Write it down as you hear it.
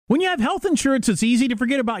When you have health insurance, it's easy to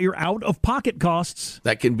forget about your out-of-pocket costs.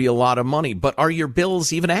 That can be a lot of money, but are your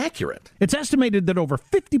bills even accurate? It's estimated that over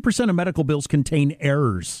 50% of medical bills contain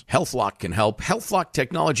errors. HealthLock can help. HealthLock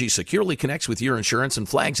technology securely connects with your insurance and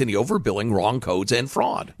flags any overbilling, wrong codes, and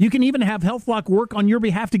fraud. You can even have HealthLock work on your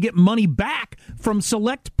behalf to get money back from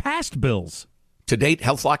select past bills. To date,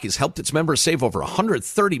 HealthLock has helped its members save over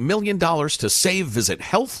 $130 million. To save, visit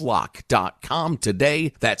healthlock.com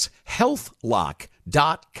today. That's healthlock.com.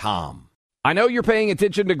 I know you're paying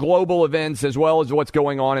attention to global events as well as what's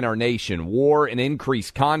going on in our nation. War and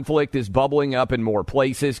increased conflict is bubbling up in more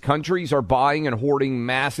places. Countries are buying and hoarding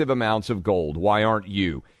massive amounts of gold. Why aren't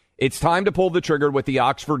you? It's time to pull the trigger with the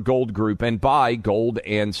Oxford Gold Group and buy gold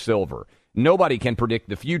and silver. Nobody can predict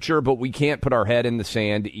the future, but we can't put our head in the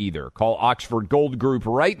sand either. Call Oxford Gold Group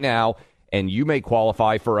right now, and you may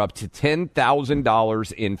qualify for up to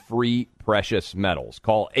 $10,000 in free precious metals.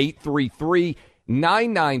 Call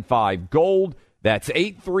 833-995-GOLD. That's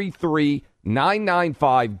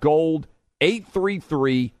 833-995-GOLD,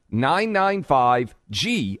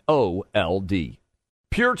 833-995-GOLD.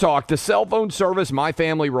 Pure Talk, the cell phone service my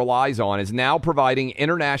family relies on, is now providing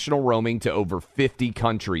international roaming to over 50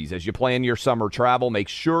 countries. As you plan your summer travel, make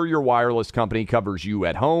sure your wireless company covers you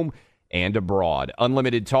at home and abroad.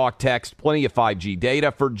 Unlimited talk, text, plenty of 5G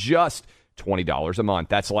data for just $20 a month.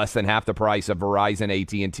 That's less than half the price of Verizon,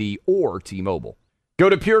 AT&T, or T-Mobile. Go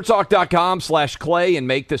to puretalk.com/Clay and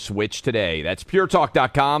make the switch today. That's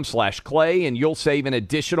puretalk.com/Clay, and you'll save an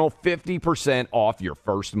additional 50% off your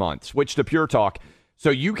first month. Switch to Pure Talk so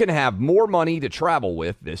you can have more money to travel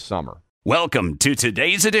with this summer. Welcome to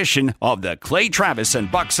today's edition of the Clay Travis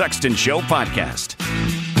and Buck Sexton Show podcast.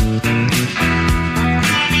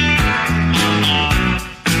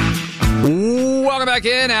 Welcome back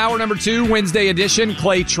in. Hour number 2, Wednesday edition,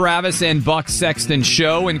 Clay Travis and Buck Sexton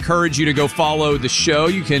Show. Encourage you to go follow the show.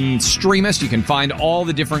 You can stream us. You can find all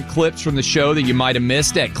the different clips from the show that you might have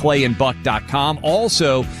missed at clayandbuck.com.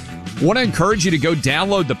 Also, want to encourage you to go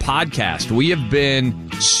download the podcast. We have been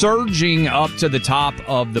surging up to the top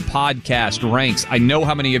of the podcast ranks. I know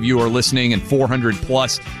how many of you are listening in 400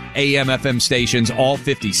 plus AM, FM stations, all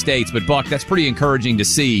 50 states. But, Buck, that's pretty encouraging to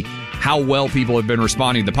see how well people have been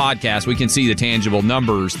responding to the podcast. We can see the tangible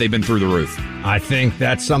numbers. They've been through the roof. I think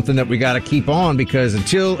that's something that we got to keep on, because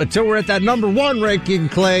until we're at that number 1 ranking,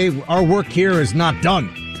 Clay, our work here is not done.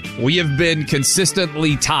 We have been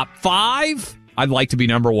consistently top 5. I'd like to be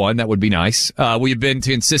number 1. That would be nice. We have been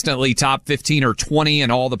consistently top 15 or 20 in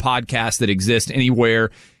all the podcasts that exist anywhere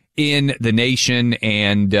in the nation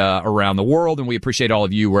and around the world. And we appreciate all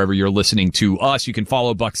of you wherever you're listening to us. You can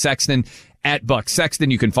follow Buck Sexton at Buck Sexton.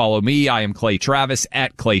 You can follow me. I am Clay Travis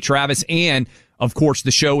at Clay Travis. And, of course, the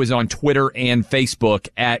show is on Twitter and Facebook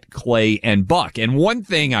at Clay and Buck. And one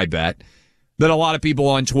thing I bet that a lot of people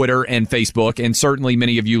on Twitter and Facebook, and certainly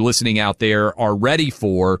many of you listening out there, are ready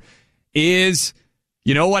for is,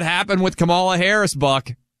 you know what happened with Kamala Harris,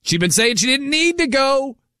 Buck? She'd been saying she didn't need to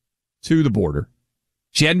go to the border.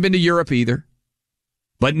 She hadn't been to Europe either.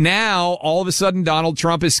 But now, all of a sudden, Donald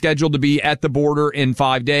Trump is scheduled to be at the border in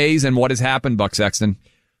 5 days. And what has happened, Buck Sexton?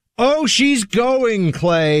 Oh, she's going,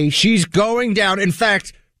 Clay. She's going down. In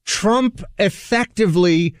fact, Trump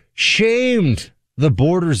effectively shamed the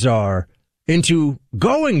border czar into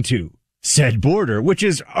going to said border, which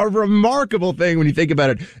is a remarkable thing when you think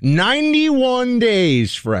about it. 91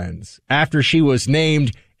 days, friends, after she was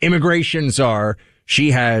named immigration czar,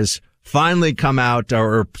 she has finally come out,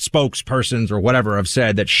 or spokespersons or whatever have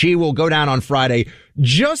said that she will go down on Friday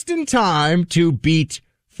just in time to beat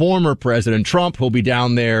former President Trump, who'll be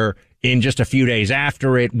down there in just a few days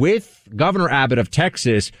after it with Governor Abbott of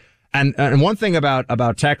Texas. And one thing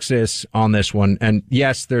about Texas on this one, and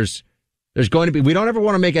yes, there's going to be, we don't ever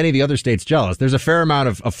want to make any of the other states jealous. There's a fair amount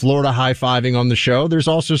of Florida high-fiving on the show. There's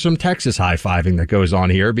also some Texas high-fiving that goes on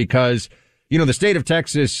here because, you know, the state of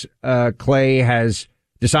Texas, Clay, has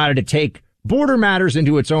decided to take border matters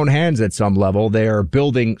into its own hands at some level. They are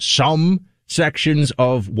building some sections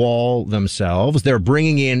of wall themselves. They're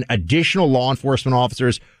bringing in additional law enforcement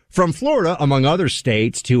officers from Florida, among other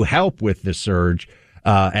states, to help with the surge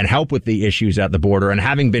and help with the issues at the border. And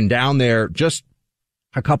having been down there just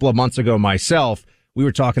a couple of months ago myself, we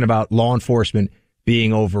were talking about law enforcement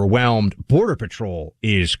being overwhelmed. Border Patrol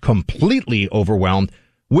is completely overwhelmed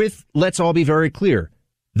with, let's all be very clear,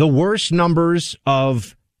 the worst numbers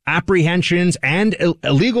of apprehensions and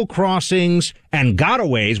illegal crossings and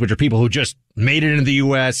gotaways, which are people who just made it into the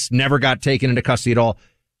U.S., never got taken into custody at all,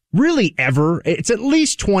 really ever. It's at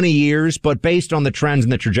least 20 years, but based on the trends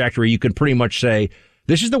and the trajectory, you could pretty much say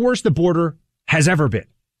this is the worst the border has ever been.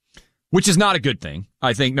 which is not a good thing,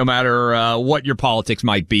 I think, no matter what your politics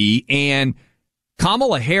might be. And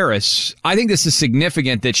Kamala Harris, I think this is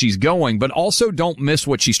significant that she's going, but also don't miss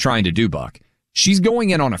what she's trying to do, Buck. She's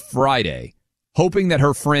going in on a Friday, hoping that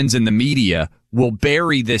her friends in the media will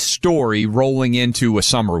bury this story rolling into a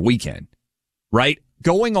summer weekend, right?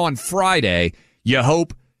 Going on Friday, you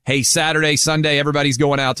hope, hey, Saturday, Sunday, everybody's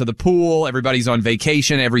going out to the pool, everybody's on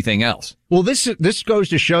vacation, everything else. Well, this goes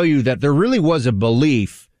to show you that there really was a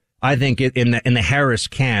belief, I think, in the Harris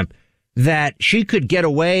camp that she could get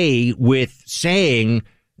away with saying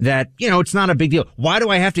that, it's not a big deal. Why do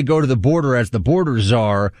I have to go to the border as the border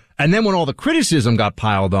czar? And then when all the criticism got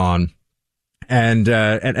piled on and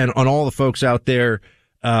on all the folks out there,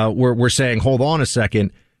 were saying, hold on a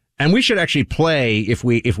second. And we should actually play if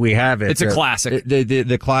we have it. It's a classic.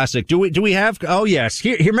 The classic. Do we have? Oh yes.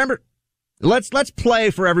 Here. Remember. Let's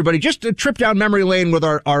play for everybody. Just a trip down memory lane with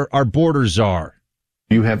our border czar.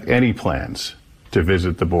 Do you have any plans to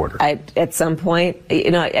visit the border? At some point,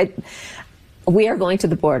 we are going to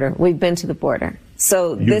the border. We've been to the border.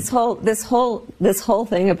 So this whole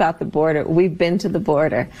thing about the border, we've been to the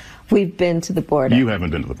border. We've been to the border. You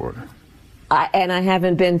haven't been to the border. I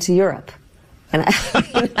haven't been to Europe. And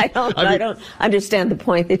I don't understand the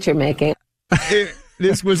point that you're making.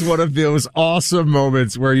 This was one of those awesome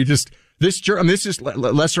moments where you just, this is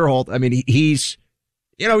Lester Holt. I mean, he's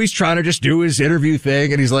trying to just do his interview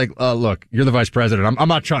thing. And he's like, look, you're the vice president. I'm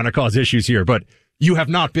not trying to cause issues here, but you have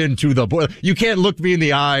not been to the border. You can't look me in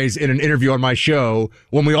the eyes in an interview on my show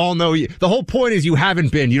when we all know the whole point is you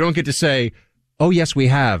haven't been. You don't get to say, oh, yes, we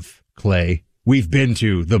have, Clay. We've been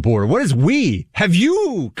to the border. What is we? Have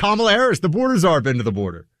you, Kamala Harris, the border czar, been to the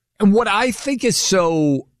border? And what I think is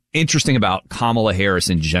so interesting about Kamala Harris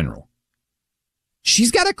in general,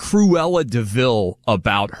 she's got a Cruella de Vil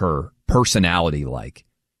about her personality,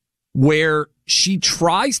 where she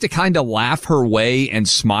tries to kind of laugh her way and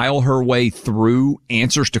smile her way through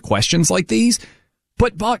answers to questions like these.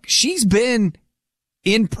 But Buck, she's been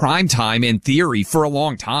in prime time, in theory, for a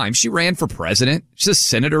long time. She ran for president. She's a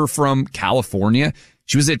senator from California.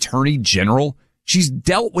 She was attorney general. She's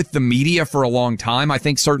dealt with the media for a long time. I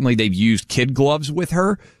think certainly they've used kid gloves with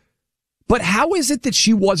her. But how is it that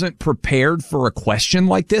she wasn't prepared for a question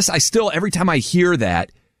like this? Every time I hear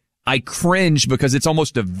that, I cringe because it's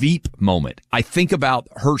almost a Veep moment. I think about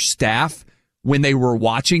her staff when they were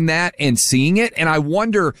watching that and seeing it, and I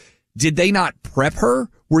wonder, did they not prep her?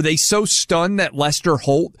 Were they so stunned that Lester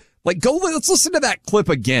Holt, let's listen to that clip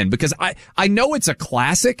again, because I know it's a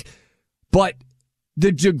classic, but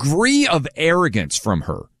the degree of arrogance from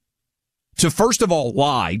her to, first of all,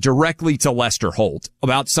 lie directly to Lester Holt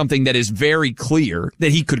about something that is very clear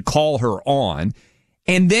that he could call her on,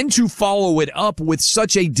 and then to follow it up with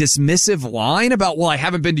such a dismissive line about, well, I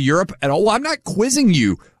haven't been to Europe at all. Well, I'm not quizzing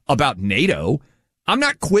you about NATO. I'm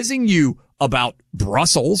not quizzing you about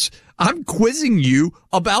Brussels. I'm quizzing you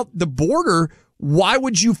about the border. Why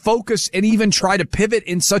would you focus and even try to pivot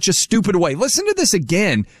in such a stupid way? Listen to this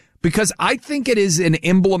again, because I think it is an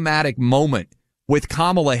emblematic moment with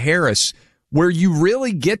Kamala Harris where you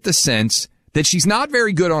really get the sense that she's not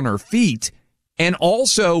very good on her feet, and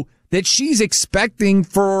also that she's expecting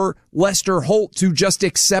for Lester Holt to just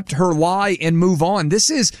accept her lie and move on. This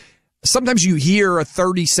is, sometimes you hear a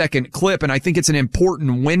 30-second clip, and I think it's an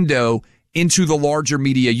important window into the larger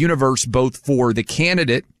media universe, both for the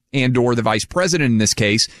candidate and or the vice president in this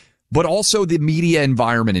case, but also the media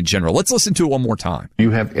environment in general. Let's listen to it one more time. Do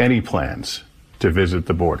you have any plans to visit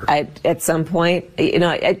the border? At some point,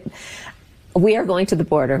 we are going to the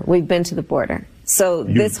border. We've been to the border. So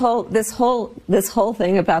this whole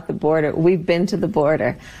thing about the border, we've been to the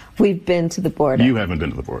border. We've been to the border. You haven't been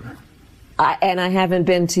to the border. I haven't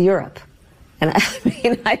been to Europe. And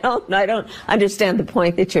I don't understand the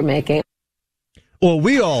point that you're making. Well,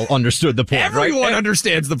 we all understood the point. Everyone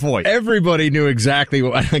understands the point. Everybody knew exactly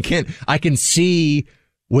what I can see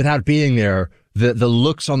without being there. The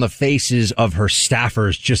looks on the faces of her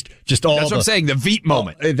staffers, just all. That's what I'm saying. The Veep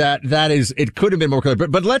moment. That is. It could have been more clear.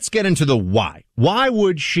 But let's get into the why. Why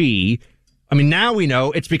would she? I mean, now we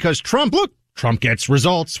know it's because Trump. Look, Trump gets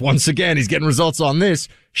results once again. He's getting results on this.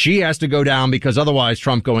 She has to go down because otherwise,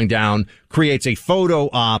 Trump going down creates a photo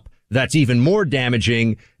op that's even more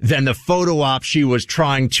damaging than the photo op she was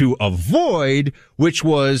trying to avoid, which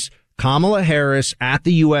was Kamala Harris at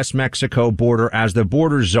the U.S.-Mexico border as the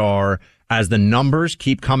border czar, as the numbers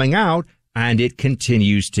keep coming out, and it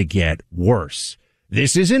continues to get worse.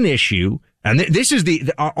 This is an issue, and this is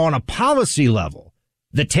on a policy level,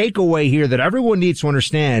 the takeaway here that everyone needs to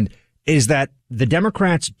understand is that the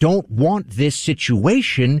Democrats don't want this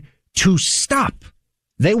situation to stop.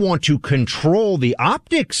 They want to control the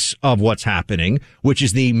optics of what's happening, which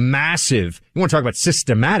is the massive, you want to talk about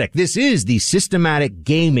systematic. This is the systematic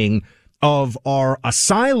gaming of our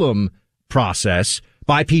asylum process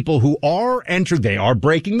by people who are entering. They are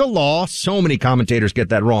breaking the law. So many commentators get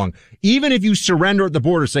that wrong. Even if you surrender at the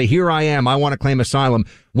border, say, here I am, I want to claim asylum.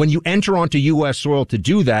 When you enter onto U.S. soil to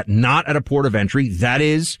do that, not at a port of entry, that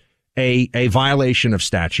is a violation of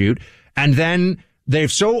statute. And then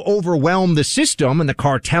they've so overwhelmed the system, and the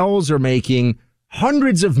cartels are making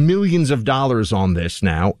hundreds of millions of dollars on this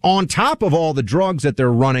now, on top of all the drugs that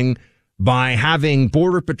they're running by having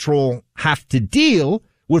Border Patrol have to deal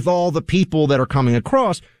with all the people that are coming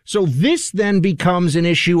across. So this then becomes an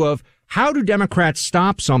issue of how do Democrats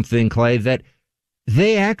stop something, Clay, that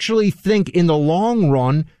they actually think in the long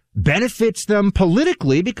run benefits them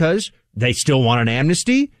politically because they still want an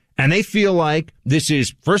amnesty. And they feel like this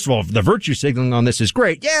is, first of all, the virtue signaling on this is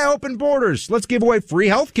great. Yeah, open borders. Let's give away free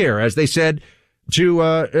health care, as they said to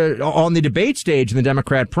on the debate stage in the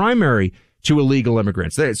Democrat primary to illegal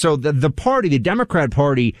immigrants. So the Democrat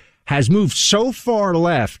Party has moved so far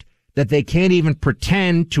left that they can't even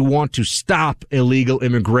pretend to want to stop illegal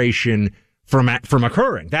immigration from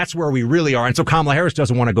occurring. That's where we really are. And so Kamala Harris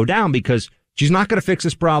doesn't want to go down because she's not going to fix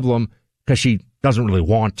this problem because she doesn't really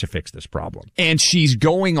want to fix this problem. And she's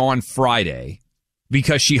going on Friday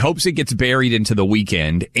because she hopes it gets buried into the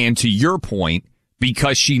weekend. And to your point,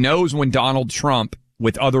 because she knows when Donald Trump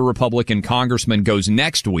with other Republican congressmen goes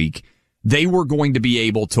next week, they were going to be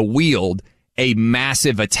able to wield a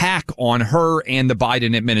massive attack on her and the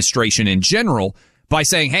Biden administration in general by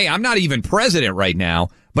saying, hey, I'm not even president right now,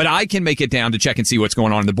 but I can make it down to check and see what's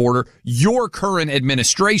going on the border. Your current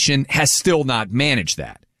administration has still not managed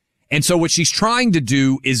that. And so what she's trying to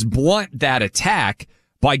do is blunt that attack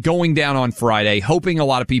by going down on Friday, hoping a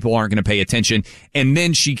lot of people aren't going to pay attention. And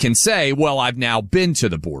then she can say, well, I've now been to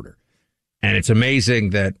the border. And it's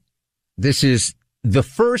amazing that this is the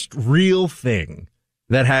first real thing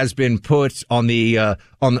that has been put on the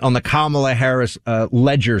on the Kamala Harris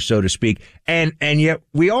ledger, so to speak. And yet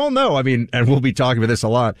we all know, I mean, and we'll be talking about this a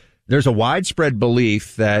lot, there's a widespread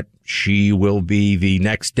belief that she will be the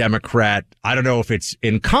next Democrat. I don't know if it's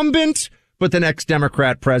incumbent, but the next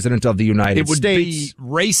Democrat president of the United States. It would be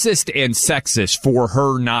racist and sexist for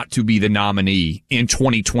her not to be the nominee in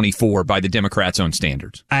 2024 by the Democrats' own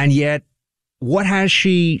standards. And yet, what has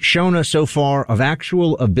she shown us so far of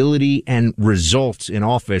actual ability and results in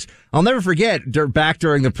office? I'll never forget back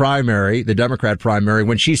during the primary, the Democrat primary,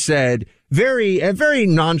 when she said very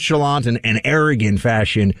nonchalant and arrogant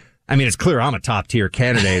fashion, I mean, it's clear I'm a top tier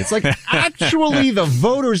candidate. It's like actually the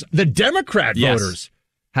voters, the Democrat voters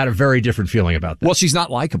had a very different feeling about that. Well, she's not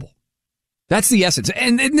likable. That's the essence.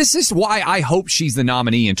 And this is why I hope she's the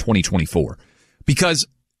nominee in 2024, because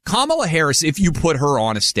Kamala Harris, if you put her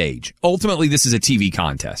on a stage, ultimately this is a TV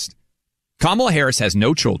contest. Kamala Harris has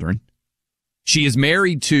no children. She is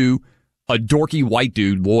married to a dorky white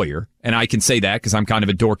dude lawyer, and I can say that because I'm kind of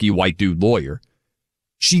a dorky white dude lawyer.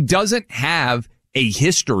 She doesn't have a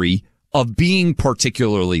history of being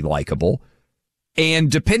particularly likable.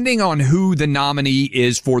 And depending on who the nominee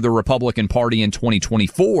is for the Republican Party in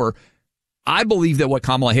 2024, I believe that what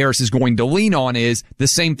Kamala Harris is going to lean on is the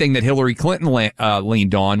same thing that Hillary Clinton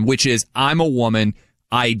leaned on, which is, I'm a woman,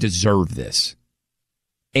 I deserve this.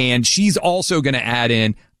 And she's also going to add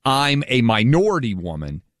in, I'm a minority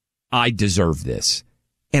woman, I deserve this.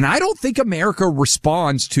 And I don't think America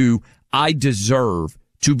responds to, I deserve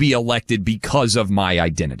to be elected because of my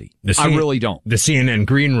identity. I really don't. The CNN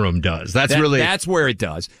green room does. That's where it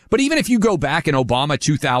does. But even if you go back in Obama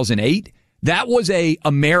 2008, that was a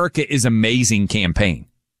America is amazing campaign.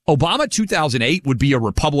 Obama 2008 would be a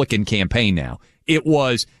Republican campaign now. It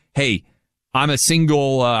was, hey, I'm a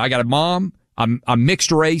single, I got a mom, I'm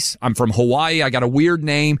mixed race, I'm from Hawaii, I got a weird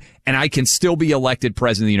name, and I can still be elected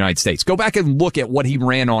president of the United States. Go back and look at what he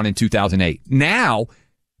ran on in 2008. Now,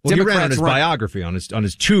 well, Democrats he ran on his biography, on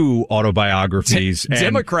his two autobiographies.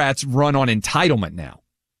 Democrats run on entitlement now.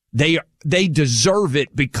 They deserve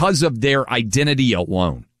it because of their identity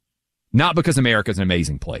alone, not because America's an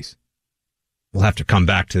amazing place. We'll have to come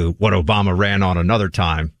back to what Obama ran on another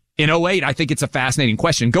time. In 2008, I think it's a fascinating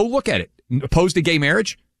question. Go look at it. Opposed to gay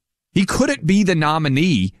marriage? He couldn't be the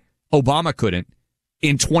nominee. Obama couldn't.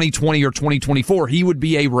 In 2020 or 2024, he would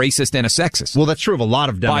be a racist and a sexist. Well, that's true of a lot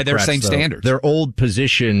of Democrats. By their same standards. Their old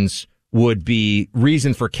positions would be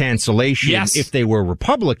reason for cancellation if they were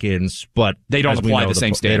Republicans, but they don't apply the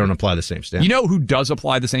same standard. They don't apply the same standard. You know who does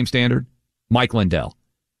apply the same standard? Mike Lindell.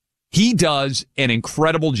 He does an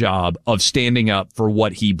incredible job of standing up for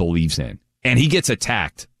what he believes in. And he gets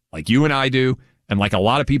attacked like you and I do, and like a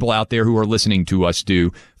lot of people out there who are listening to us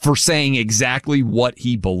do, for saying exactly what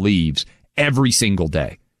he believes every single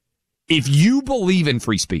day. If you believe in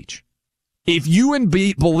free speech, if you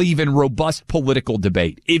believe in robust political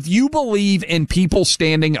debate, if you believe in people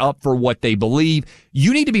standing up for what they believe,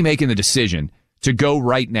 you need to be making the decision to go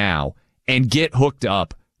right now and get hooked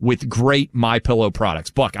up with great MyPillow products.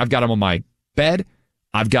 Buck, I've got them on my bed.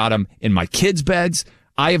 I've got them in my kids' beds.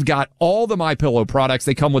 I have got all the MyPillow products.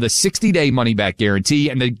 They come with a 60-day money-back guarantee,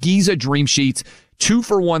 and the Giza Dream Sheets,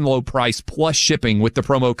 2-for-1 low price plus shipping with the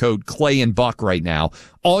promo code Clay and Buck right now.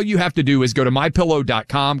 All you have to do is go to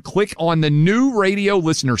MyPillow.com, click on the new radio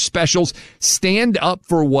listener specials, stand up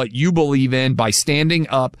for what you believe in by standing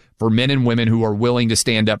up for men and women who are willing to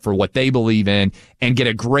stand up for what they believe in, and get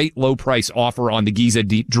a great low price offer on the Giza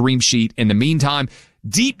Dream Sheet. In the meantime,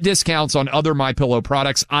 deep discounts on other MyPillow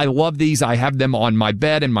products. I love these. I have them on my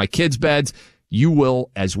bed and my kids' beds. You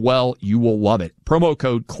will as well. You will love it. Promo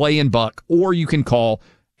code Clay and Buck, or you can call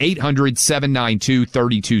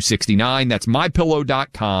 800-792-3269. That's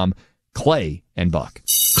MyPillow.com, Clay and Buck.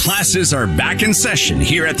 Classes are back in session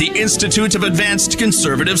here at the Institute of Advanced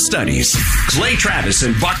Conservative Studies. Clay Travis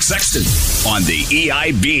and Buck Sexton on the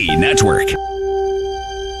EIB Network.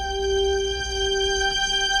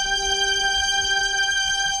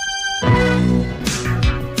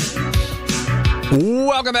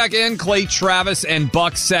 Welcome back in. Clay Travis and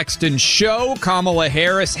Buck Sexton show. Kamala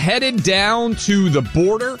Harris headed down to the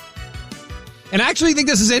border. And I actually think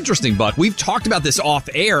this is interesting, Buck. We've talked about this off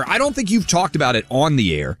air. I don't think you've talked about it on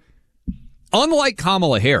the air. Unlike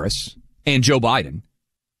Kamala Harris and Joe Biden,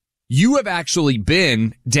 you have actually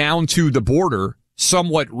been down to the border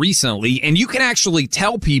somewhat recently, and you can actually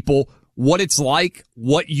tell people what it's like,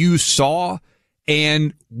 what you saw,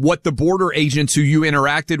 and what the border agents who you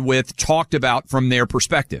interacted with talked about from their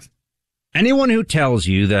perspective. Anyone who tells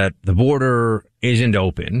you that the border isn't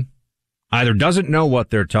open either doesn't know what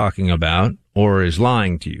they're talking about or is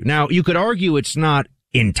lying to you. Now, you could argue it's not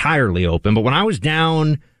entirely open, but when I was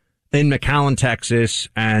down in McAllen, Texas,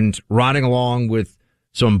 and riding along with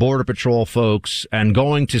some Border Patrol folks and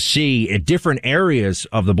going to see at different areas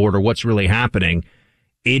of the border what's really happening,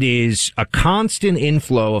 it is a constant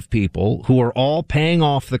inflow of people who are all paying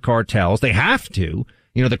off the cartels. They have to.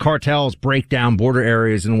 You know, the cartels break down border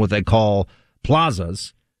areas in what they call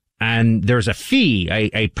plazas, and there's a fee,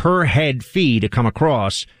 a per head fee to come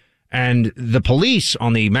across. And the police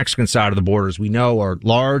on the Mexican side of the border, as we know, are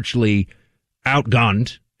largely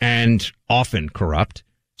outgunned and often corrupt.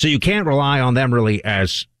 So you can't rely on them really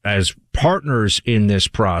as partners in this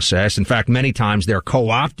process. In fact, many times they're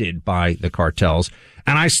co-opted by the cartels.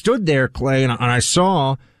 And I stood there, Clay, and I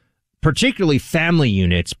saw particularly family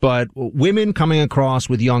units, but women coming across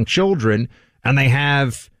with young children, and they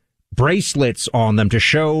have bracelets on them to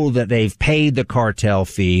show that they've paid the cartel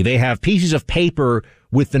fee. They have pieces of paper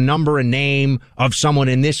with the number and name of someone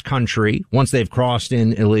in this country, once they've crossed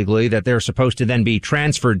in illegally, that they're supposed to then be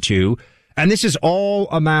transferred to. And this is all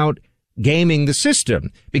about gaming the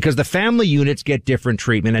system, because the family units get different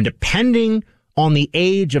treatment, and depending on the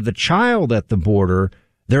age of the child at the border,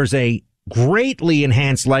 there's a greatly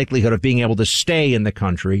enhanced likelihood of being able to stay in the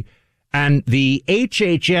country. And the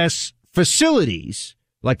HHS facilities,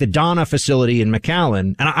 like the Donna facility in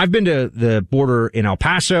McAllen, and I've been to the border in El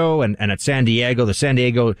Paso and at San Diego, the San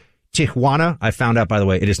Diego Tijuana. I found out, by the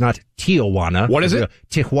way, it is not Tijuana. What is it?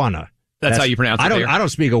 Tijuana. That's how you pronounce it. I don't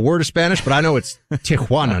speak a word of Spanish, but I know it's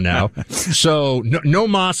Tijuana now. So no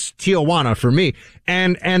mas Tijuana for me.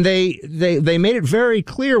 And they made it very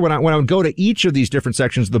clear when I would go to each of these different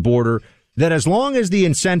sections of the border that as long as the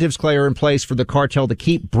incentives, Clay, are in place for the cartel to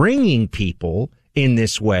keep bringing people in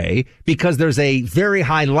this way, because there's a very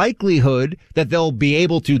high likelihood that they'll be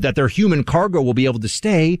able to, that their human cargo will be able to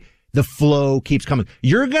stay, the flow keeps coming.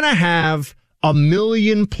 You're going to have 1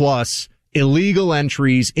 million plus illegal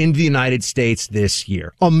entries into the United States this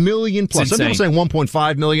year. 1 million plus. Some people saying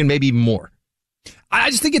 1.5 million, maybe even more. I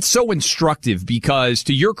just think it's so instructive because,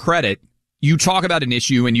 to your credit, you talk about an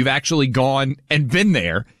issue and you've actually gone and been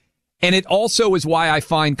there. And it also is why I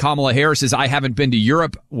find Kamala Harris's "I haven't been to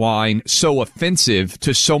Europe" line so offensive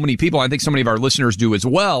to so many people. I think so many of our listeners do as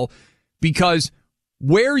well, because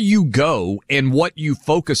where you go and what you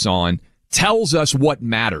focus on tells us what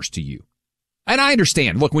matters to you. And I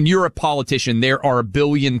understand. Look, when you're a politician, there are a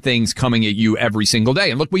billion things coming at you every single day.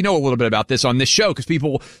 And look, we know a little bit about this on this show because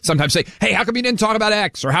people sometimes say, hey, how come you didn't talk about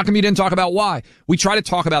X? Or how come you didn't talk about Y? We try to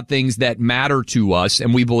talk about things that matter to us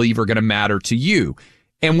and we believe are going to matter to you.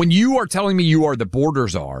 And when you are telling me you are the border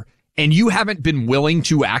czar and you haven't been willing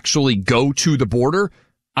to actually go to the border,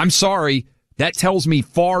 I'm sorry, that tells me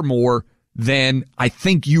far more then I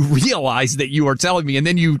think you realize that you are telling me, and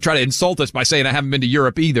then you try to insult us by saying I haven't been to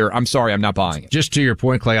Europe either. I'm sorry, I'm not buying it. Just to your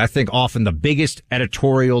point, Clay, I think often the biggest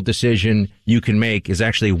editorial decision you can make is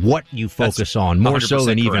actually what you focus on, more so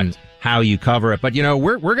than even how you cover it. But,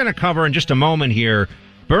 we're going to cover in just a moment here.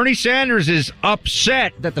 Bernie Sanders is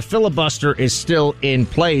upset that the filibuster is still in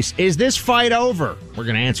place. Is this fight over? We're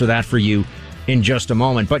going to answer that for you in just a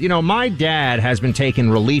moment. But, my dad has been taking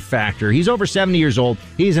Relief Factor. He's over 70 years old.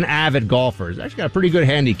 He's an avid golfer. He's actually got a pretty good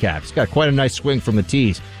handicap. He's got quite a nice swing from the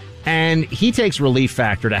tees. And he takes Relief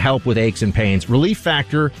Factor to help with aches and pains. Relief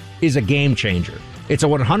Factor is a game changer. It's a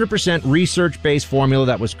 100% research-based formula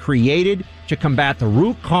that was created to combat the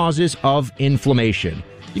root causes of inflammation.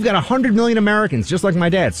 You've got 100 million Americans, just like my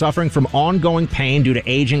dad, suffering from ongoing pain due to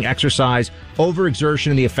aging, exercise,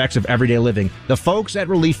 overexertion, and the effects of everyday living. The folks at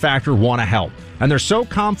Relief Factor want to help. And they're so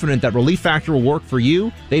confident that Relief Factor will work for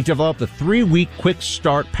you, they've developed a 3-week quick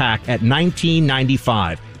start pack at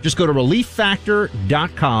 $19.95. Just go to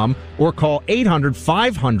relieffactor.com or call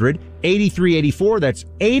 800-500-8384. That's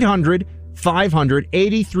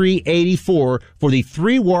 800-500-8384 for the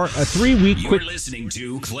 3-week quick. You're listening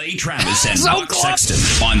to Clay Travis and Buck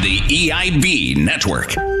Sexton on the EIB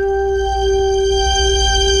Network.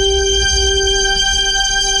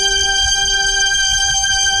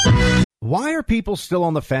 Why are people still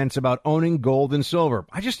on the fence about owning gold and silver?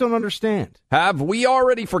 I just don't understand. Have we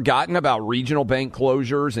already forgotten about regional bank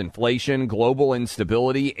closures, inflation, global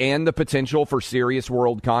instability, and the potential for serious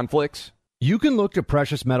world conflicts? You can look to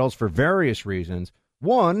precious metals for various reasons.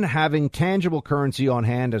 1, having tangible currency on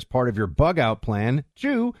hand as part of your bug-out plan.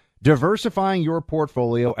 2, diversifying your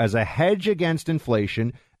portfolio as a hedge against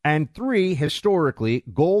inflation. And 3, historically,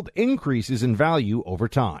 gold increases in value over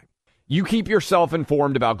time. You keep yourself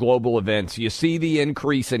informed about global events. You see the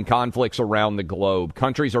increase in conflicts around the globe.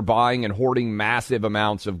 Countries are buying and hoarding massive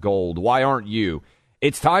amounts of gold. Why aren't you?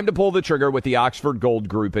 It's time to pull the trigger with the Oxford Gold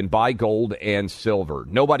Group and buy gold and silver.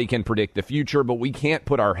 Nobody can predict the future, but we can't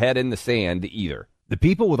put our head in the sand either. The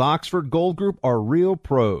people with Oxford Gold Group are real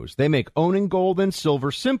pros. They make owning gold and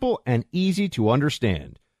silver simple and easy to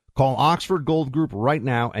understand. Call Oxford Gold Group right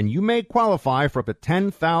now, and you may qualify for up to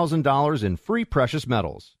 $10,000 in free precious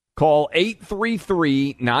metals. Call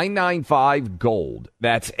 833-995-GOLD.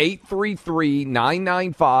 That's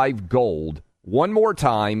 833-995-GOLD. One more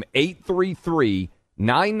time,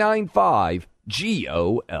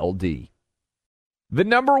 833-995-GOLD. The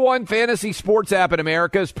number one fantasy sports app in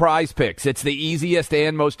America is Prize Picks. It's the easiest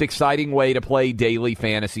and most exciting way to play daily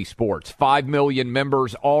fantasy sports. 5 million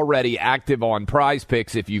members already active on Prize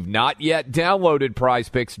Picks. If you've not yet downloaded Prize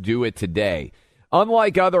Picks, do it today.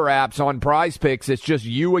 Unlike other apps on Prize Picks, it's just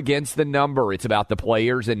you against the number. It's about the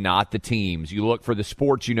players and not the teams. You look for the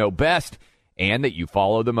sports you know best and that you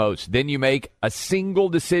follow the most. Then you make a single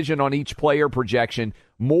decision on each player projection,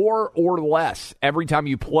 more or less. Every time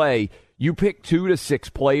you play, you pick 2 to 6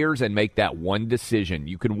 players and make that one decision.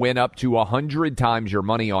 You can win up to 100 times your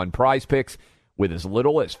money on Prize Picks with as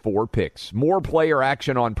little as 4 picks. More player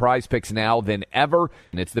action on Prize Picks now than ever,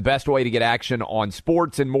 and it's the best way to get action on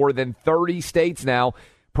sports in more than 30 states now.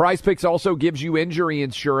 Prize Picks also gives you injury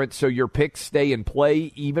insurance so your picks stay in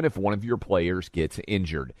play even if one of your players gets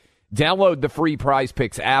injured. Download the free Prize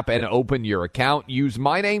Picks app and open your account. Use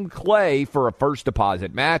my name, Clay, for a first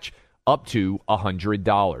deposit match up to $100.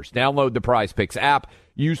 Download the Prize Picks app.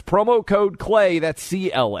 Use promo code CLAY, that's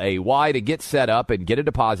C-L-A-Y, to get set up and get a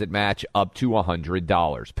deposit match up to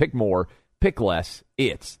 $100. Pick more, pick less.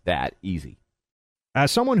 It's that easy.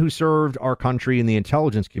 As someone who served our country in the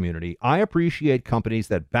intelligence community, I appreciate companies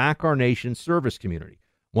that back our nation's service community.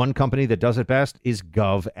 One company that does it best is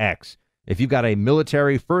GovX. If you've got a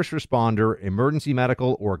military, first responder, emergency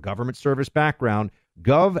medical, or government service background,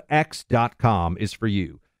 GovX.com is for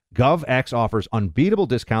you. GovX offers unbeatable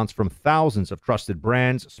discounts from thousands of trusted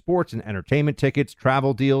brands, sports and entertainment tickets,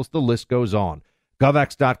 travel deals, the list goes on.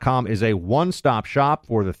 GovX.com is a one-stop shop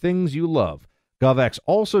for the things you love. GovX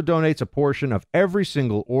also donates a portion of every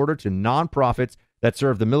single order to nonprofits that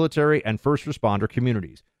serve the military and first responder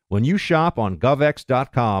communities. When you shop on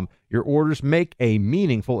GovX.com, your orders make a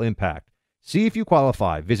meaningful impact. See if you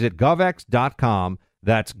qualify. Visit GovX.com.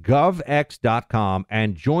 That's GovX.com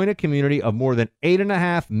and join a community of more than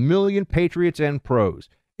 8.5 million patriots and pros.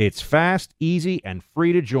 It's fast, easy, and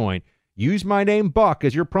free to join. Use my name, Buck,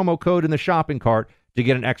 as your promo code in the shopping cart to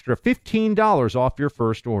get an extra $15 off your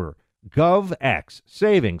first order. GovX,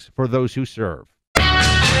 savings for those who serve.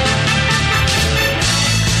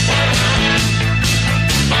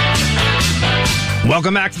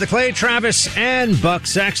 Welcome back to the Clay Travis and Buck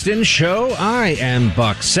Sexton Show. I am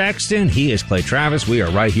Buck Sexton. He is Clay Travis. We are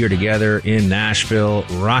right here together in Nashville,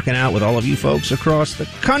 rocking out with all of you folks across the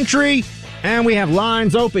country. And we have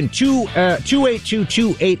lines open,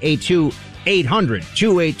 282-2882,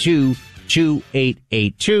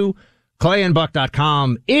 800-282-2882.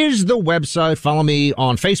 ClayandBuck.com is the website. Follow me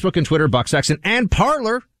on Facebook and Twitter, Buck Sexton, and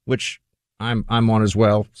Parler, which I'm on as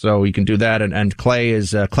well. So you can do that. And Clay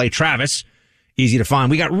is Clay Travis. Easy to find.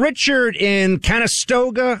 We got Richard in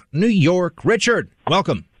Conestoga, New York. Richard,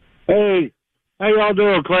 welcome. Hey, how y'all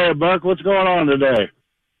doing, Clay and Buck? What's going on today?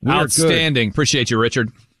 Outstanding. Appreciate you, Richard.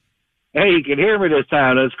 Hey, you can hear me this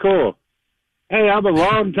time. That's cool. Hey, I'm a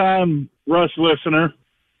long-time Russ listener,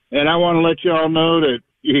 and I want to let y'all know that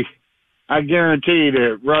I guarantee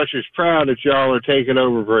that Russ is proud that y'all are taking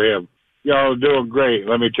over for him. Y'all are doing great,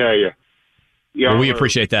 let me tell you. Well, we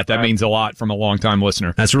appreciate that. That means a lot from a long-time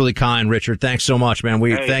listener. That's really kind, Richard. Thanks so much, man.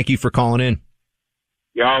 We thank you for calling in.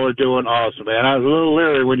 Y'all are doing awesome, man. I was a little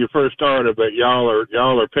leery when you first started, but y'all are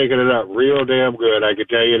picking it up real damn good. I can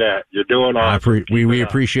tell you that. You're doing awesome. We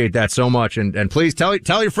appreciate that so much, and please tell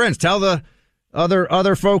your friends, tell the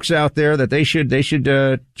other folks out there that they should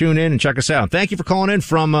tune in and check us out. Thank you for calling in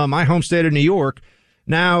from my home state of New York.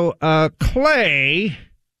 Now, Clay.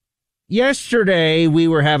 Yesterday, we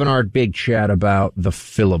were having our big chat about the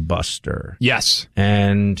filibuster. Yes.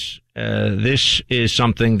 And this is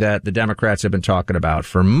something that the Democrats have been talking about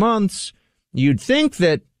for months. You'd think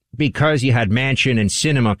that because you had Manchin and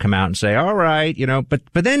Sinema come out and say, all right, but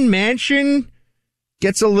then Manchin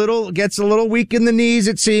gets a little weak in the knees,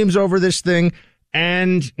 it seems, over this thing.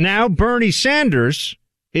 And now Bernie Sanders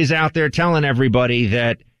is out there telling everybody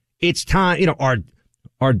that it's time,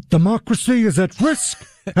 our democracy is at risk.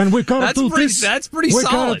 And we gotta do this. That's pretty solid.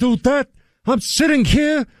 We gotta do that. I'm sitting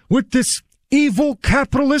here with this evil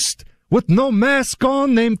capitalist with no mask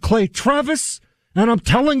on named Clay Travis, and I'm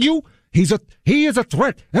telling you, he is a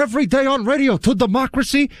threat every day on radio to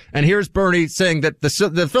democracy. And here's Bernie saying that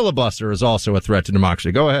the filibuster is also a threat to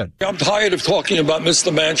democracy. Go ahead. I'm tired of talking about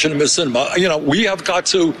Mr. Manchin and Ms. Sinema. We have got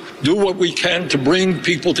to do what we can to bring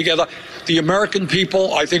people together. The American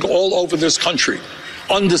people, I think, all over this country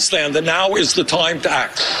understand that now is the time to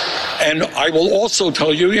act. And I will also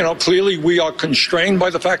tell you, clearly we are constrained by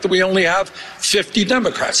the fact that we only have 50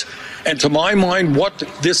 Democrats. And to my mind, what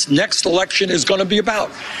this next election is going to be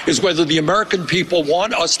about is whether the American people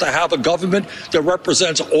want us to have a government that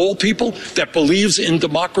represents all people, that believes in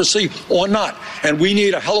democracy or not. And we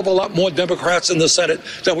need a hell of a lot more Democrats in the Senate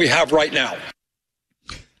than we have right now.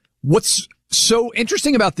 What's so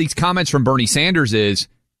interesting about these comments from Bernie Sanders is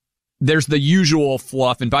there's the usual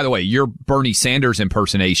fluff. And by the way, your Bernie Sanders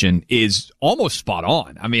impersonation is almost spot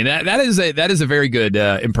on. I mean, that is a very good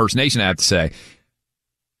impersonation, I have to say.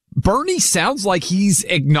 Bernie sounds like he's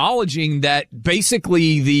acknowledging that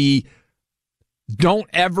basically the don't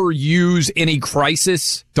ever use any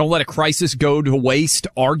crisis, don't let a crisis go to waste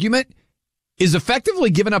argument is effectively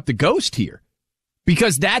giving up the ghost here,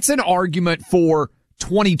 because that's an argument for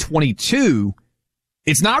 2022.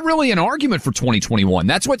 It's not really an argument for 2021.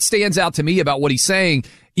 That's what stands out to me about what he's saying,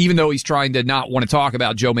 even though he's trying to not want to talk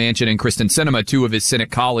about Joe Manchin and Kristen Sinema, two of his Senate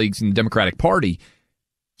colleagues in the Democratic Party.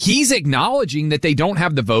 He's acknowledging that they don't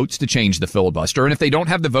have the votes to change the filibuster. And if they don't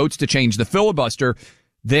have the votes to change the filibuster,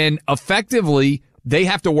 then effectively they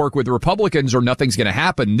have to work with the Republicans or nothing's going to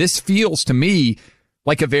happen. This feels to me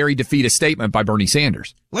like a very defeatist statement by Bernie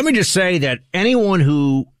Sanders. Let me just say that anyone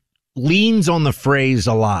who leans on the phrase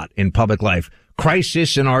a lot in public life,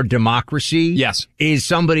 crisis in our democracy, yes, is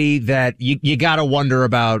somebody that you got to wonder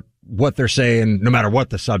about what they're saying, no matter what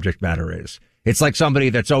the subject matter is. It's like somebody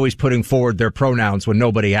that's always putting forward their pronouns when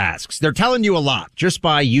nobody asks. They're telling you a lot just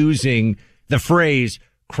by using the phrase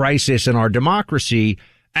crisis in our democracy.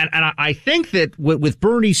 And I think that with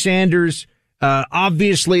Bernie Sanders,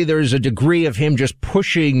 obviously there's a degree of him just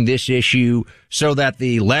pushing this issue so that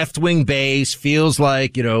the left-wing base feels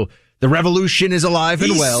like, the revolution is alive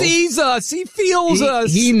and well. He sees us. He feels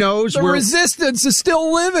us. He knows the resistance is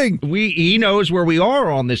still living. He knows where we are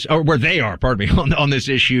on this, or where they are, pardon me, on this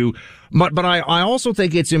issue. But I also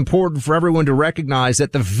think it's important for everyone to recognize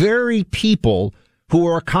that the very people who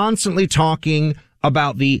are constantly talking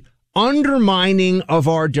about the undermining of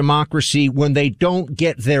our democracy when they don't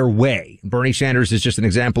get their way, Bernie Sanders is just an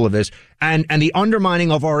example of this, and the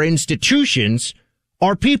undermining of our institutions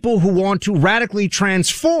are people who want to radically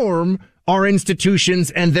transform our institutions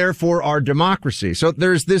and therefore our democracy. So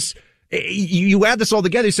there's this, you add this all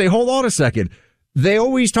together, you say, hold on a second. They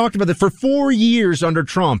always talked about that for 4 years under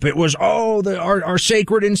Trump. It was, our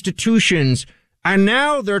sacred institutions. And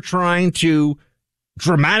now they're trying to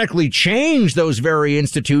dramatically change those very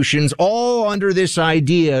institutions, all under this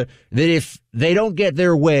idea that if they don't get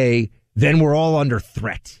their way, then we're all under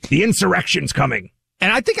threat. The insurrection's coming.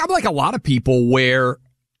 And I think I'm like a lot of people where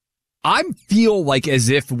I feel like as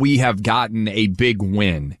if we have gotten a big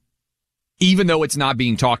win, even though it's not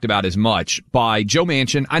being talked about as much, by Joe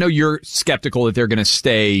Manchin. I know you're skeptical that they're going to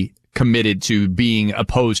stay committed to being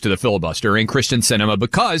opposed to the filibuster, and Kyrsten Sinema,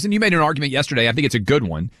 because, and you made an argument yesterday, I think it's a good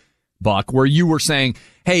one, Buck, where you were saying,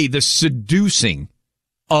 hey, the seducing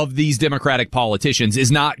of these Democratic politicians is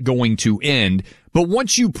not going to end. But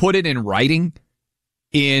once you put it in writing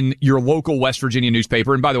in your local West Virginia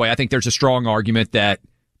newspaper, and by the way, I think there's a strong argument that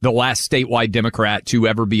the last statewide Democrat to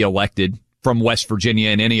ever be elected from West Virginia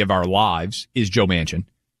in any of our lives is Joe Manchin.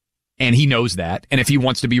 And he knows that. And if he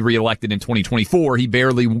wants to be reelected in 2024, he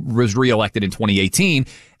barely was reelected in 2018.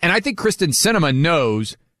 And I think Kyrsten Sinema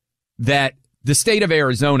knows that the state of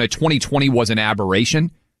Arizona 2020 was an aberration.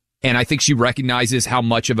 And I think she recognizes how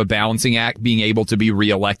much of a balancing act being able to be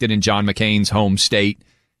reelected in John McCain's home state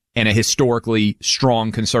and a historically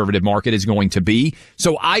strong conservative market is going to be.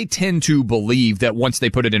 So I tend to believe that once they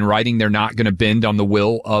put it in writing, they're not going to bend on the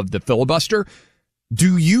will of the filibuster.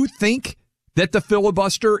 Do you think that the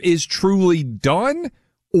filibuster is truly done?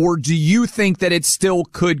 Or do you think that it still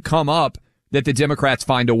could come up that the Democrats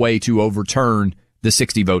find a way to overturn the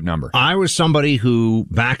 60 vote number? I was somebody who,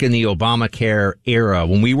 back in the Obamacare era,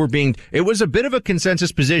 when we were it was a bit of a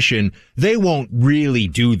consensus position. They won't really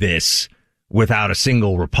do this without a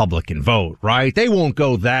single Republican vote, right? They won't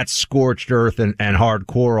go that scorched earth and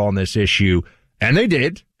hardcore on this issue. And they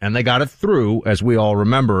did. And they got it through, as we all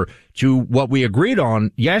remember, to what we agreed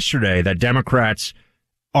on yesterday, that Democrats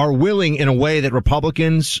are willing in a way that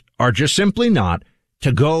Republicans are just simply not,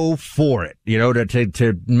 to go for it,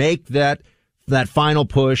 to make that final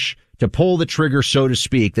push, to pull the trigger, so to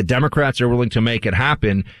speak. The Democrats are willing to make it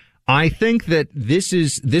happen. I think that this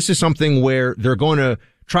is something where they're going to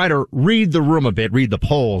try to read the room a bit, read the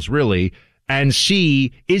polls really, and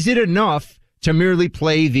see, is it enough to merely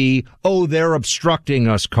play the, oh, they're obstructing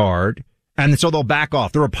us card? And so they'll back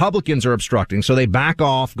off. The Republicans are obstructing, so they back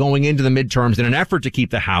off going into the midterms in an effort to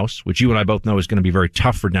keep the House, which you and I both know is going to be very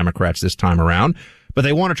tough for Democrats this time around. But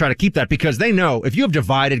they want to try to keep that because they know if you have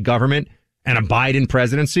divided government and a Biden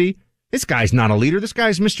presidency, this guy's not a leader. This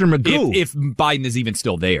guy's Mr. Magoo. If Biden is even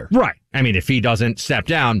still there. Right. I mean, if he doesn't step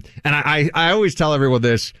down. And I always tell everyone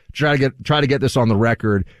this, try to get this on the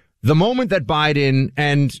record. The moment that Biden,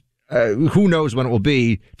 and who knows when it will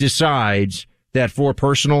be, decides that for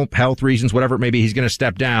personal health reasons, whatever it may be, he's going to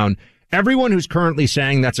step down, everyone who's currently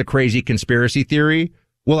saying that's a crazy conspiracy theory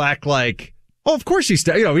will act like, oh, of course he's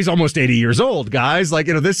almost 80 years old, guys. Like,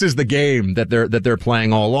 this is the game that they're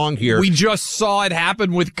playing all along here. We just saw it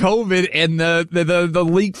happen with COVID and the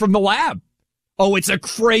leak from the lab. Oh, it's a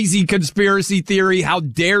crazy conspiracy theory. How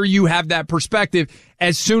dare you have that perspective?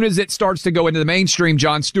 As soon as it starts to go into the mainstream,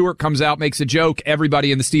 Jon Stewart comes out, makes a joke.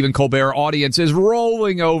 Everybody in the Stephen Colbert audience is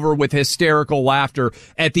rolling over with hysterical laughter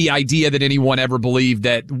at the idea that anyone ever believed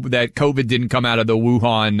that COVID didn't come out of the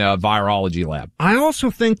Wuhan virology lab. I also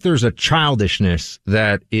think there's a childishness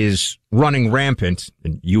that is running rampant.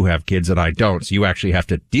 And you have kids that I don't, so you actually have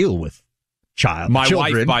to deal with My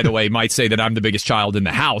children. wife, by the way, might say that I'm the biggest child in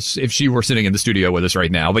the house if she were sitting in the studio with us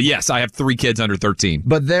right now. But yes, I have 3 kids under 13.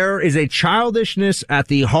 But there is a childishness at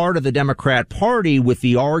the heart of the Democrat Party with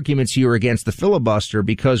the arguments here against the filibuster,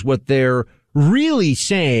 because what they're really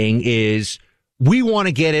saying is, we want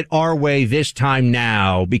to get it our way this time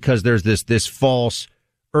now because there's this false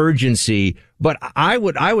urgency. But I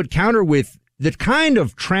would counter with the kind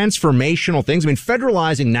of transformational things. I mean,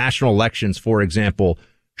 federalizing national elections, for example,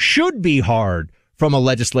 should be hard from a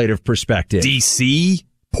legislative perspective. D.C.,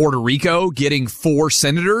 Puerto Rico, getting 4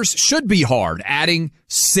 senators should be hard. Adding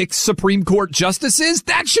 6 Supreme Court justices,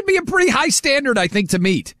 that should be a pretty high standard, I think, to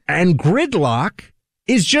meet. And gridlock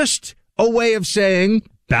is just a way of saying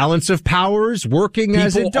balance of powers working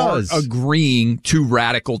as it does. People are agreeing to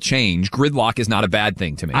radical change. Gridlock is not a bad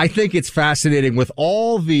thing to me. I think it's fascinating with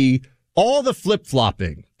all the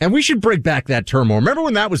flip-flopping. And we should bring back that term more. Remember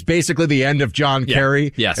when that was basically the end of John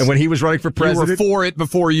Kerry? Yes. And when he was running for president? You were for it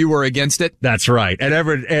before you were against it? That's right. And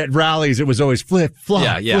at rallies, it was always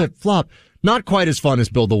flip-flop, flip-flop. Not quite as fun as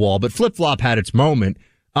Build the Wall, but flip-flop had its moment.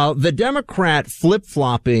 The Democrat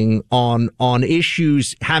flip-flopping on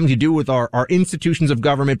issues having to do with our institutions of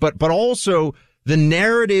government, but also the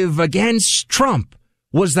narrative against Trump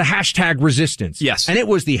was the hashtag resistance. Yes. And it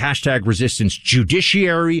was the hashtag resistance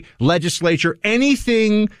judiciary, legislature,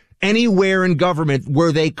 anything, anywhere in government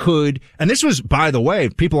where they could. And this was, by the way,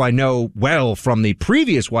 people I know well from the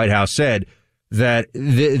previous White House said that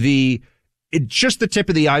the it's just the tip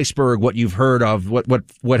of the iceberg, what you've heard of,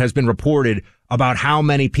 what has been reported about how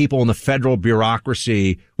many people in the federal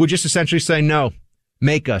bureaucracy would just essentially say, no,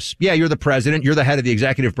 make us. Yeah, you're the president, you're the head of the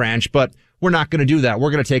executive branch, but we're not going to do that.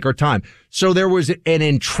 We're going to take our time. So there was an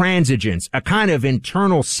intransigence, a kind of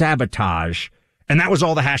internal sabotage, and that was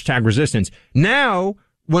all the hashtag resistance. Now,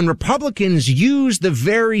 when Republicans use the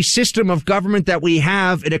very system of government that we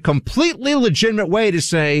have in a completely legitimate way to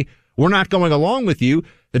say, we're not going along with you,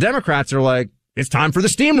 the Democrats are like, it's time for the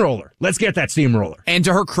steamroller. Let's get that steamroller. And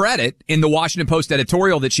to her credit, in the Washington Post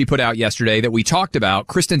editorial that she put out yesterday that we talked about,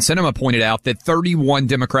 Kristen Sinema pointed out that 31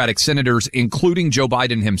 Democratic senators, including Joe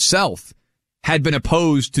Biden himself, had been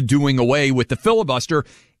opposed to doing away with the filibuster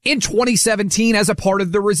in 2017 as a part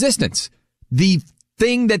of the resistance. The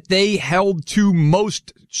thing that they held to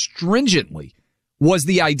most stringently was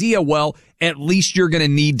the idea, well, at least you're going to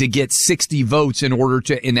need to get 60 votes in order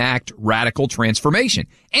to enact radical transformation.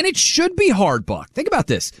 And it should be hard, Buck. Think about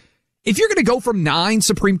this. If you're going to go from 9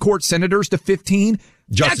 Supreme Court senators to 15,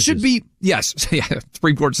 justices. That should be, yes, yeah,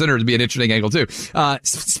 Supreme Court senators would be an interesting angle too.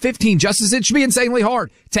 15 justices, it should be insanely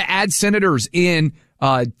hard to add senators in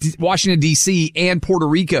Washington, D.C. and Puerto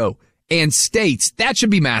Rico and states. That should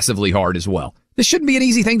be massively hard as well. This shouldn't be an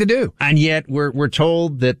easy thing to do. And yet we're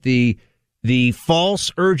told that the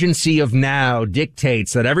false urgency of now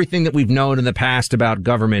dictates that everything that we've known in the past about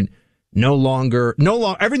government no longer,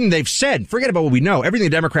 everything they've said, forget about what we know. Everything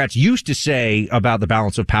the Democrats used to say about the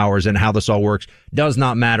balance of powers and how this all works does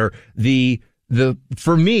not matter.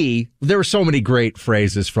 For me, there were so many great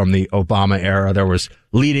phrases from the Obama era. There was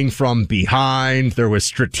leading from behind. There was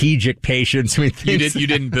strategic patience. I mean, you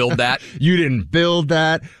didn't build that. You didn't build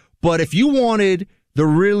that. But if you wanted the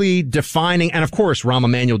really defining, and of course, Rahm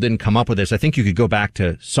Emanuel didn't come up with this. I think you could go back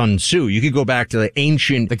to Sun Tzu. You could go back to the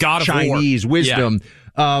ancient Chinese wisdom.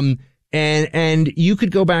 Yeah. And you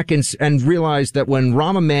could go back and realize that when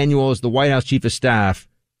Rahm Emanuel, as the White House chief of staff,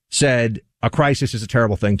 said a crisis is a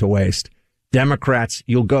terrible thing to waste, Democrats,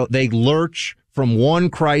 they lurch from one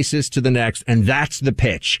crisis to the next, and that's the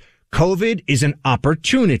pitch. COVID is an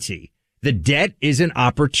opportunity. The debt is an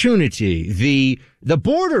opportunity. The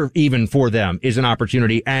border, even for them, is an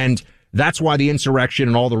opportunity. And that's why the insurrection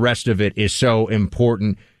and all the rest of it is so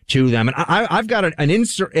important to them. And I've got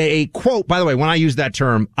a quote, by the way, when I use that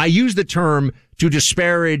term, I use the term to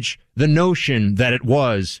disparage the notion that it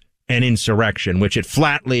was an insurrection, which it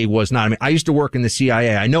flatly was not. I mean, I used to work in the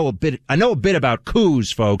CIA. I know a bit about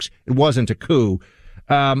coups, folks. It wasn't a coup.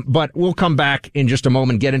 But we'll come back in just a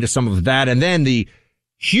moment, get into some of that. And then the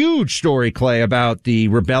huge story, Clay, about the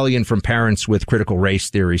rebellion from parents with critical race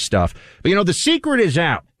theory stuff. But, the secret is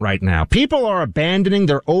out right now. People are abandoning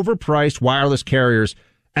their overpriced wireless carriers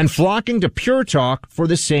and flocking to Pure Talk for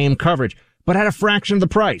the same coverage, but at a fraction of the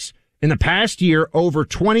price. In the past year, over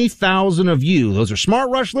 20,000 of you, those are Smart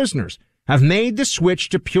Rush listeners, have made the switch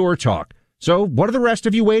to Pure Talk. So what are the rest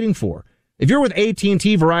of you waiting for? If you're with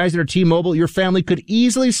AT&T, Verizon, or T-Mobile, your family could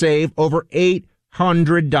easily save over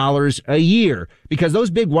 $800 a year because those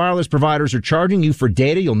big wireless providers are charging you for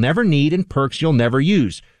data you'll never need and perks you'll never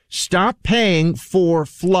use. Stop paying for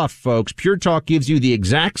fluff, folks. Pure Talk gives you the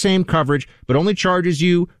exact same coverage, but only charges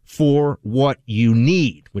you for what you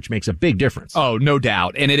need, which makes a big difference. Oh, no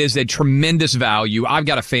doubt. And it is a tremendous value. I've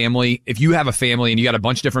got a family. If you have a family and you got a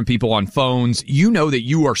bunch of different people on phones, you know that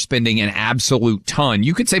you are spending an absolute ton.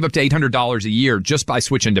 You could save up to $800 a year just by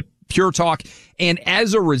switching to Pure Talk. And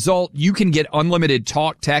as a result, you can get unlimited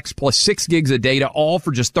talk, text, plus 6 gigs of data, all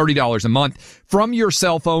for just $30 a month. From your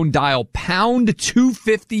cell phone, dial pound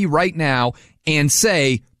 250 right now and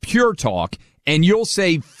say Pure Talk, and you'll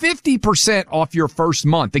save 50% off your first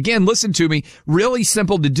month. Again, listen to me. Really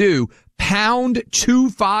simple to do. Pound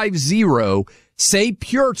 250, say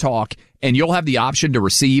Pure Talk, and you'll have the option to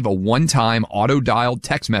receive a one-time auto-dialed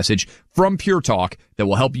text message from Pure Talk that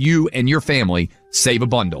will help you and your family save a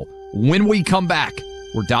bundle. When we come back,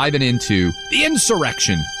 we're diving into the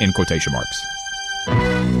insurrection, in quotation marks.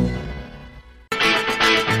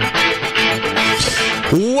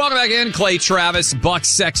 Welcome back in, Clay Travis, Buck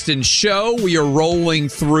Sexton Show. We are rolling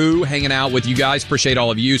through, hanging out with you guys. Appreciate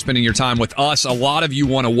all of you spending your time with us. A lot of you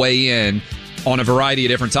want to weigh in on a variety of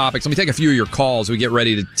different topics. Let me take a few of your calls. We get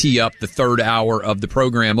ready to tee up the third hour of the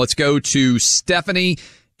program. Let's go to Stephanie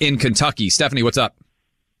in Kentucky. Stephanie, what's up?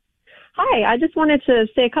 Hi, I just wanted to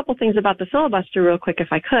say a couple things about the filibuster real quick, if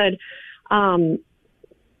I could.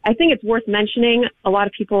 I think it's worth mentioning. A lot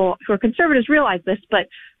of people who are conservatives realize this, but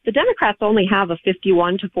the Democrats only have a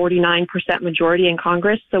 51 to 49% majority in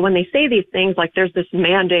Congress. So when they say these things like there's this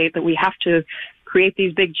mandate that we have to create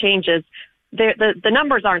these big changes, the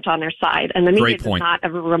numbers aren't on their side, and the media does not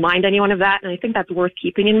ever remind anyone of that. And I think that's worth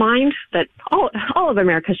keeping in mind, that all of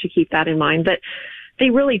America should keep that in mind, that they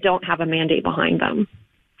really don't have a mandate behind them.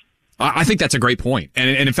 I think that's a great point. And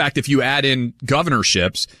in fact, if you add in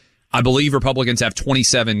governorships, I believe Republicans have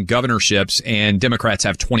 27 governorships and Democrats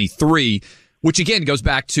have 23, which again goes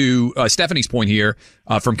back to Stephanie's point here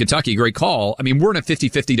from Kentucky. Great call. I mean, we're in a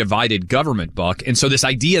 50-50 divided government, Buck. And so this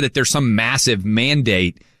idea that there's some massive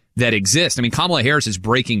mandate that exists. I mean, Kamala Harris is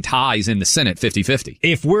breaking ties in the Senate 50-50.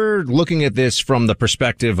 If we're looking at this from the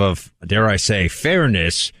perspective of, dare I say,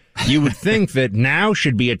 fairness, you would think that now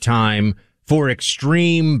should be a time for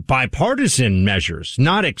extreme bipartisan measures,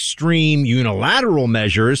 not extreme unilateral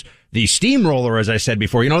measures. The steamroller, as I said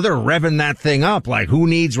before, they're revving that thing up. Like, who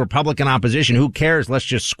needs Republican opposition? Who cares? Let's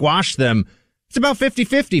just squash them. It's about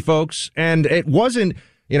 50-50, folks. And it wasn't,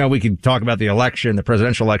 we could talk about the election, the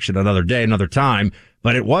presidential election another day, another time,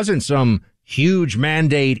 but it wasn't some huge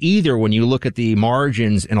mandate either when you look at the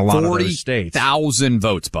margins in a lot of those states. 40,000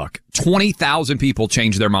 votes, Buck. 20,000 people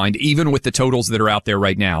changed their mind, even with the totals that are out there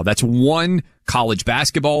right now. That's one college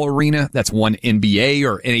basketball arena. That's one NBA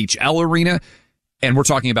or NHL arena. And we're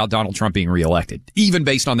talking about Donald Trump being reelected, even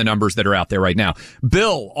based on the numbers that are out there right now.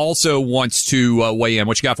 Bill also wants to weigh in.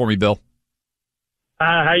 What you got for me, Bill?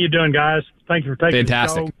 How you doing, guys? Thank you for taking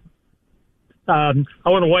Fantastic. the show. I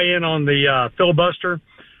want to weigh in on the filibuster.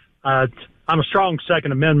 I'm a strong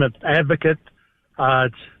Second Amendment advocate.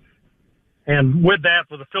 And with that,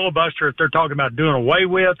 with the filibuster, if they're talking about doing away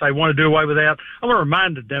with, they want to do away with that. I want to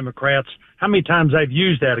remind the Democrats how many times they've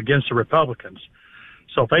used that against the Republicans.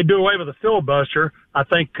 So if they do away with the filibuster, I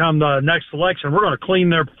think come the next election, we're going to clean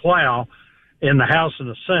their plow in the House and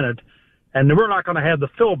the Senate. And we're not going to have the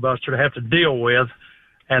filibuster to have to deal with.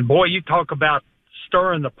 And boy, you talk about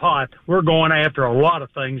stirring the pot. We're going after a lot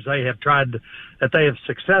of things they have that they have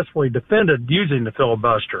successfully defended using the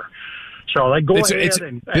filibuster. So they go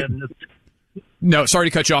ahead. No, sorry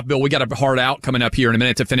to cut you off, Bill. We got a hard out coming up here in a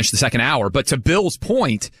minute to finish the second hour. But to Bill's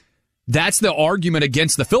point, that's the argument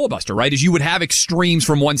against the filibuster, right? Is you would have extremes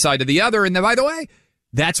from one side to the other. And then, by the way,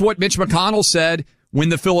 that's what Mitch McConnell said when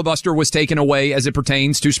the filibuster was taken away as it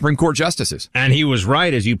pertains to Supreme Court justices. And he was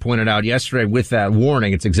right, as you pointed out yesterday, with that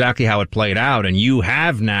warning. It's exactly how it played out. And you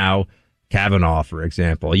have now Kavanaugh, for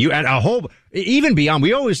example. You and a whole, even beyond,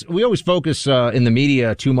 we always focus in the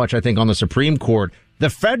media too much, I think, on the Supreme Court. The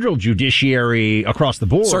federal judiciary across the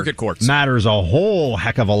board, circuit courts, matters a whole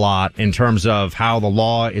heck of a lot in terms of how the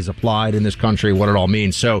law is applied in this country, what it all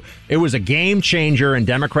means. So it was a game changer, and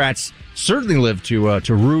Democrats certainly lived to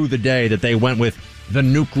rue the day that they went with the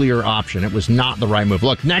nuclear option. It was not the right move.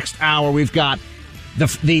 Look, next hour we've got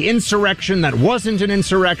the insurrection that wasn't an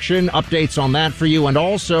insurrection, updates on that for you, and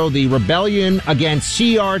also the rebellion against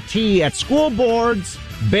CRT at school boards.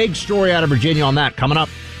 Big story out of Virginia on that coming up.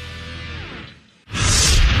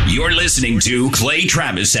 You're listening to Clay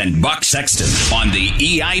Travis and Buck Sexton on the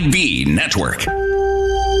EIB Network.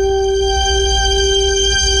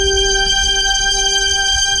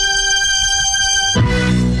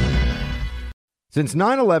 Since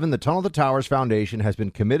 9/11, the Tunnel to Towers Foundation has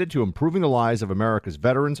been committed to improving the lives of America's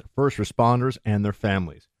veterans, first responders, and their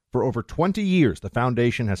families. For over 20 years, the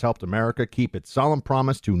foundation has helped America keep its solemn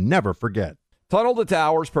promise to never forget. Tunnel to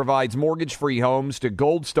Towers provides mortgage-free homes to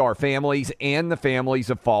Gold Star families and the families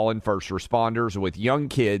of fallen first responders with young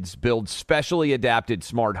kids, builds specially adapted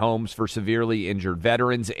smart homes for severely injured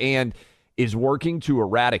veterans, and is working to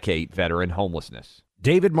eradicate veteran homelessness.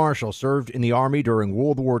 David Marshall served in the Army during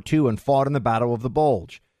World War II and fought in the Battle of the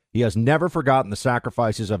Bulge. He has never forgotten the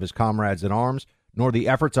sacrifices of his comrades in arms, nor the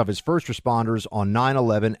efforts of his first responders on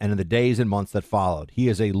 9/11 and in the days and months that followed. He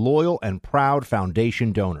is a loyal and proud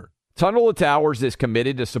foundation donor. Tunnel to Towers is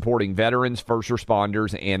committed to supporting veterans, first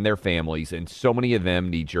responders, and their families, and so many of them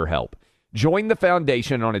need your help. Join the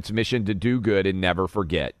foundation on its mission to do good and never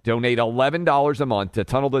forget. Donate $11 a month to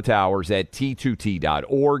Tunnel to Towers at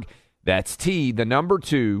T2T.org. That's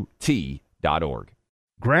T2T.org.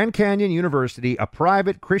 Grand Canyon University, a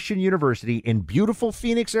private Christian university in beautiful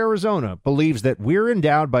Phoenix, Arizona, believes that we're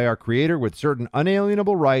endowed by our Creator with certain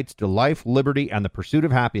unalienable rights to life, liberty, and the pursuit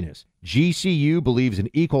of happiness. GCU believes in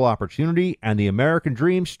equal opportunity, and the American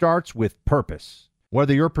dream starts with purpose.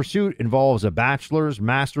 Whether your pursuit involves a bachelor's,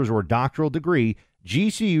 master's, or doctoral degree,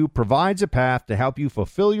 GCU provides a path to help you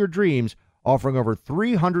fulfill your dreams, offering over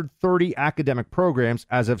 330 academic programs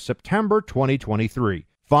as of September 2023.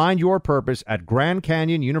 Find your purpose at Grand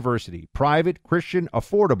Canyon University. Private, Christian,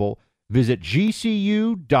 affordable. Visit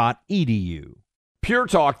gcu.edu. Pure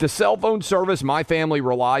Talk, the cell phone service my family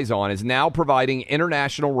relies on, is now providing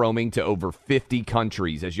international roaming to over 50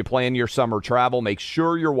 countries. As you plan your summer travel, make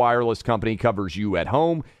sure your wireless company covers you at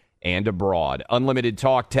home and abroad. Unlimited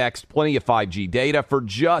talk, text, plenty of 5G data for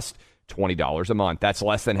just $20 a month. That's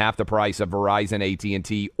less than half the price of Verizon,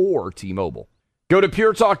 AT&T, or T-Mobile. Go to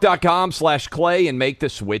puretalk.com/Clay and make the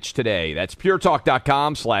switch today. That's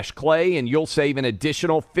puretalk.com/Clay, and you'll save an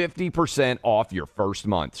additional 50% off your first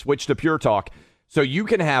month. Switch to Pure Talk so you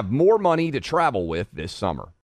can have more money to travel with this summer.